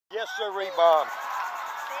Yes, sir, Bob.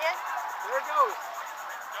 See it? There it goes.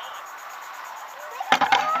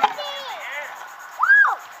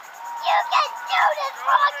 You can do this,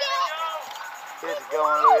 Rocket! It's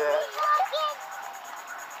going, look at that.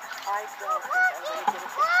 I don't think I'm going to get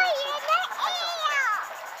a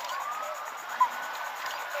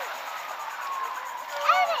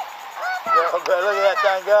Look at that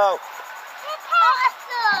thing go. It's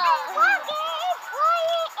awesome! Rocket, fly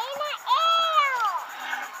it in the air!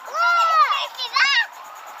 Look! Is that?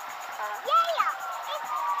 Yeah!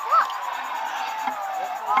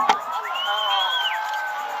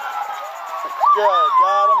 Good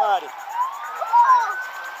God Almighty.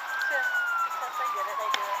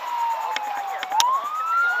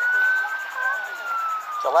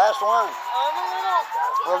 It's the last one.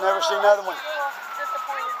 We'll never see another one.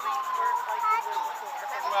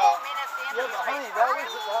 Well, yeah, but honey, that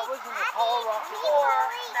was in the tall rocket.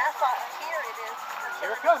 Here it is.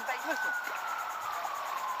 Here it comes. Listen.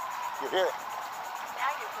 You hear it?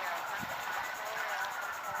 Now you hear it.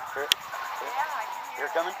 Hear it? Yeah, I can Hear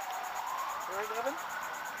it coming? Hear it, Evan?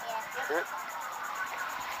 Yeah. Hear it?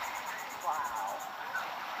 Wow.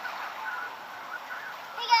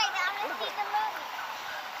 Hey guys, I'm gonna see the movie.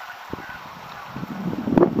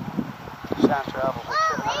 Sound travels at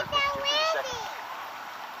 752 feet a second.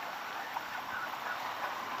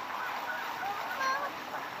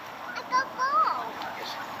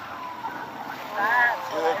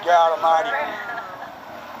 Good God Almighty.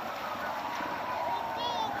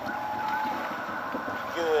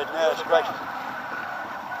 Goodness gracious.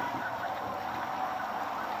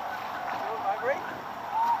 Migrate?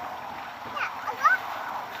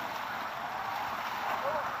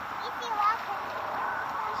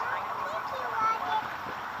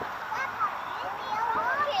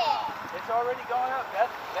 It's already gone up.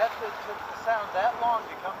 That's the sound that long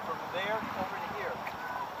to come from there over to here.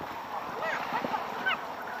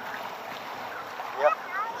 Yep.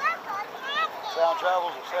 Sound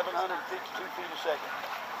travels at 752 feet a second.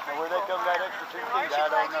 Now where they come that extra 2 feet, I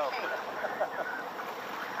don't know.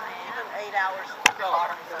 Even 8 hours. Isn't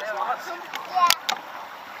that awesome? Yeah.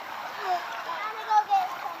 I'm gonna go get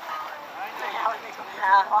some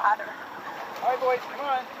Water. All right, boys, come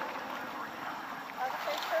on.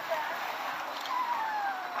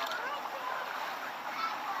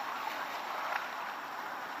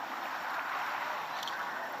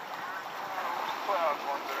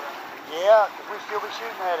 Yeah, 'cause we'll still be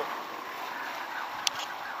shooting at it.